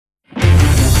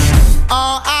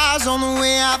All eyes on the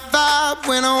way I vibe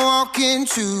when I walk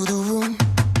into the room.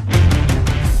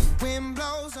 Wind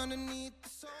blows underneath the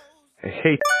soles.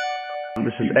 Hey,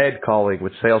 this is Ed calling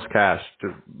with Salescast.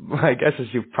 My guess is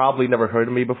you've probably never heard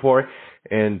of me before,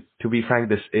 and to be frank,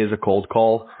 this is a cold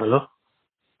call. Hello?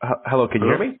 Hello, can you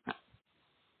hear me?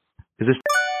 Is this?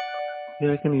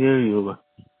 Yeah, I can hear you. But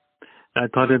I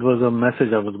thought it was a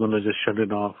message. I was going to just shut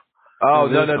it off. Oh,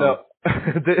 Is it no.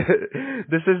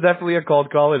 This is definitely a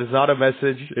cold call. It is not a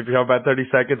message. If you have about 30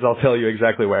 seconds, I'll tell you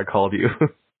exactly where I called you.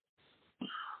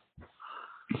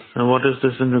 And what is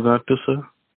this in regard to, sir?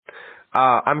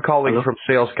 I'm calling Hello? from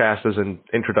Salescast as an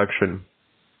introduction.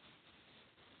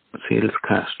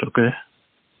 Salescast, okay.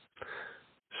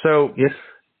 So, Yes?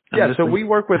 yeah, so we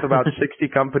work with about 60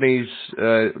 companies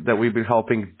that we've been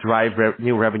helping drive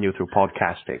new revenue through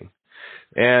podcasting.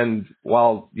 And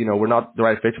while, we're not the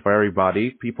right fit for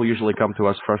everybody, people usually come to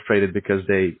us frustrated because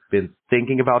they've been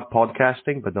thinking about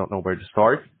podcasting but don't know where to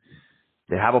start.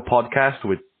 They have a podcast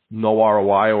with no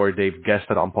ROI, or they've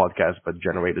guested on podcasts but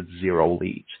generated 0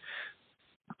 leads.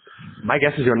 My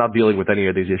guess is you're not dealing with any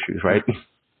of these issues, right?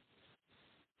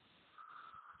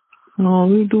 No,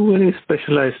 we do very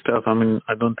specialized stuff. I mean,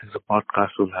 I don't think the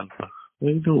podcast will help us.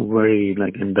 We do very,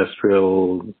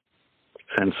 industrial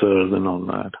sensors and all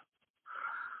that.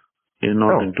 You're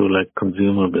not into,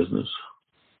 consumer business.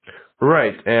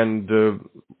 Right, and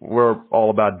we're all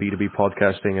about B2B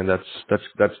podcasting, and that's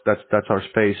our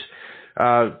space.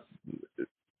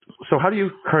 So how do you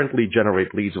currently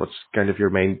generate leads? What's kind of your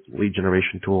main lead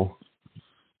generation tool?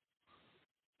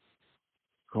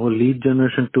 Our lead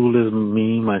generation tool is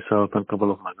me, myself, and a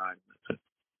couple of my guys. That's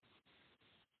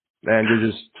it. And you're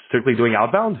just strictly doing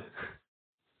outbound?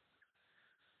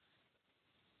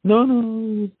 No,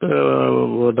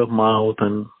 word of mouth,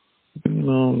 and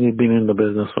we've been in the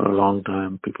business for a long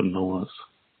time. People know us.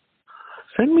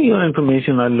 Send me your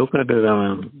information. I'll look at it.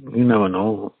 I mean, you never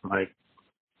know. If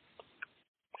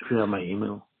you have my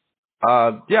email.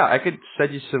 Yeah, I could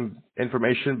send you some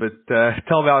information, but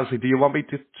tell me honestly, do you want me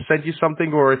to send you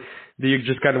something, or do you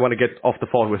just kind of want to get off the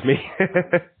phone with me?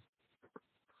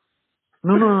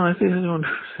 No, I think you want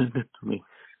to send it to me.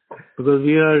 Because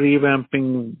we are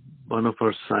revamping one of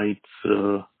our sites,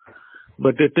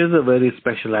 but it is a very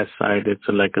specialized site. It's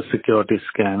like a security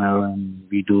scanner, and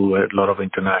we do a lot of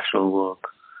international work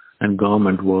and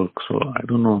government work. So I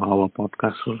don't know how a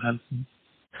podcast will help me.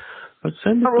 But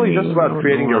send it Not really to me. just about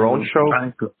creating your own show.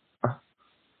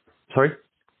 Sorry?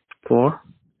 For?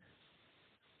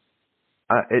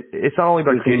 It's not only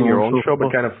about creating your own show,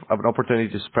 but kind of an opportunity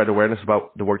to spread awareness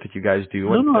about the work that you guys do.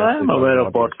 No, I am aware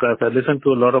of podcasts. I listen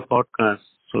to a lot of podcasts,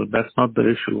 so that's not the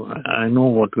issue. I know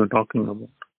what you're talking about.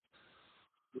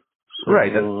 So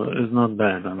right. It's not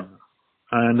that.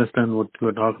 I understand what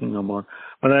you're talking about,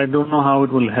 but I don't know how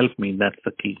it will help me. That's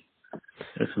the key.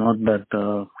 It's not that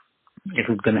if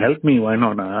it can help me, why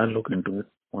not? I'll look into it.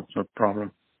 What's the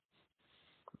problem?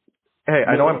 Hey,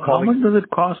 I know I'm calling. How much does it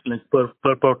cost, per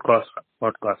podcast?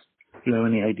 Do you have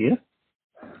any idea?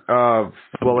 Well,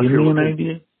 give me an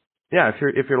idea. Yeah,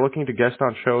 if you're looking to guest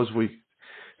on shows,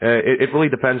 it really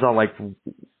depends on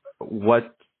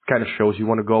what kind of shows you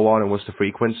want to go on and what's the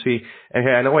frequency. And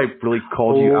hey, I know I really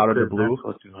called you out of the blue,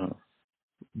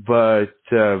 but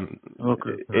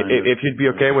if you'd be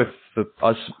okay with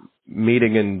us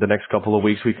meeting in the next couple of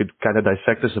weeks, we could kind of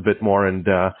dissect this a bit more and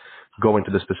go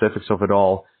into the specifics of it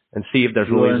all and see if there's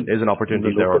really is an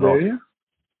opportunity there or not. Area?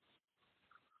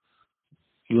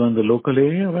 You in the local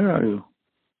area? Where are you?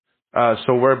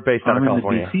 So we're based out of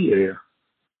California. I'm in the DC area.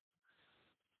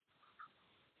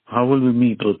 How will we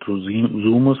meet? Or through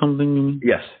Zoom or something, you mean?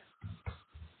 Yes.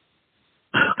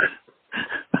 I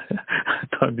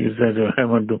thought you said I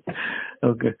want to.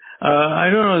 Okay. I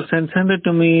don't know. Send it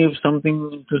to me. If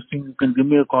something interesting, you can give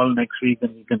me a call next week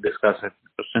and we can discuss it.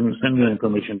 Send your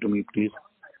information to me, please.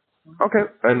 Okay.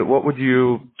 And what would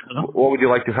you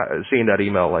like to see in that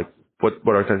email? What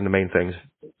are the main things?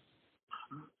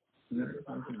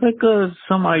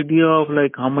 Some idea of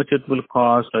how much it will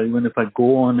cost, or even if I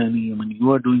go on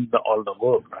you are doing all the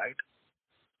work, right?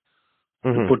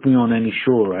 Mm-hmm. You put me on any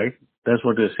show, right? That's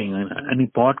what you're saying. Any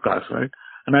podcast, right?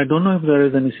 And I don't know if there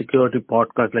is any security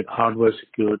podcast like hardware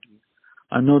security.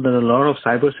 I know there are a lot of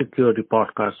cybersecurity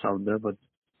podcasts out there, but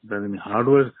there any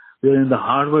hardware. We're in the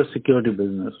hardware security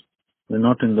business. We're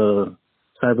not in the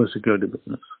cybersecurity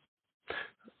business.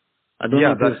 I don't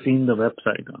know if you've seen the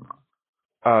website or not.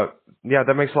 Yeah,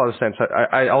 that makes a lot of sense.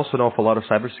 I also know of a lot of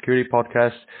cybersecurity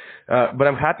podcasts, but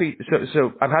I'm happy.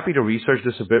 So I'm happy to research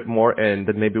this a bit more, and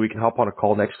then maybe we can hop on a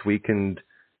call next week and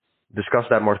discuss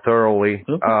that more thoroughly.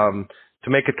 Okay. to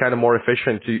make it kind of more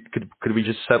efficient, could we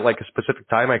just set like a specific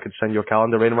time? I could send you a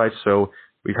calendar invite so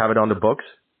we have it on the books.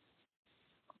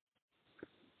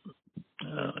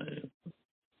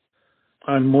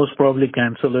 I'll most probably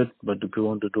cancel it, but if you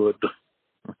want to do it,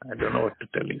 I don't know what to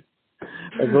tell you.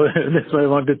 That's why I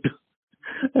wanted to.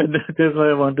 That's why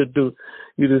I wanted to.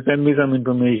 You to send me some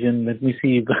information. Let me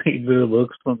see if it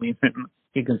works for me. Then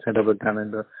you can set up a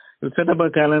calendar. You set up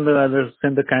a calendar. I'll just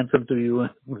send the cancel to you,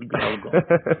 and we'll be all gone.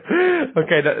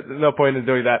 Okay, no point in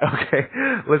doing that. Okay,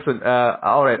 listen.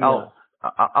 All right, Yeah.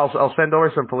 I'll send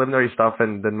over some preliminary stuff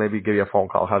and then maybe give you a phone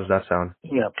call. How does that sound?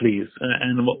 Yeah, please.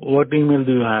 And what email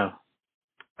do you have?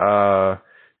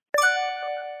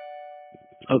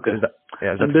 Okay. Is that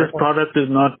And this product is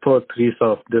not for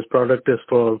 3Soft. This product is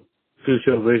for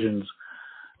future visions.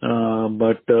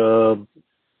 But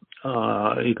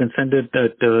you can send it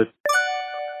at...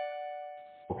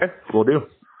 Okay, we'll do.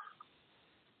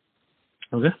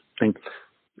 Okay, thank you.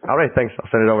 All right, thanks. I'll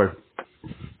send it over.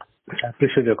 I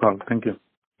appreciate your call. Thank you.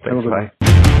 Thanks, bye.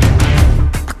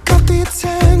 Got the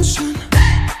attention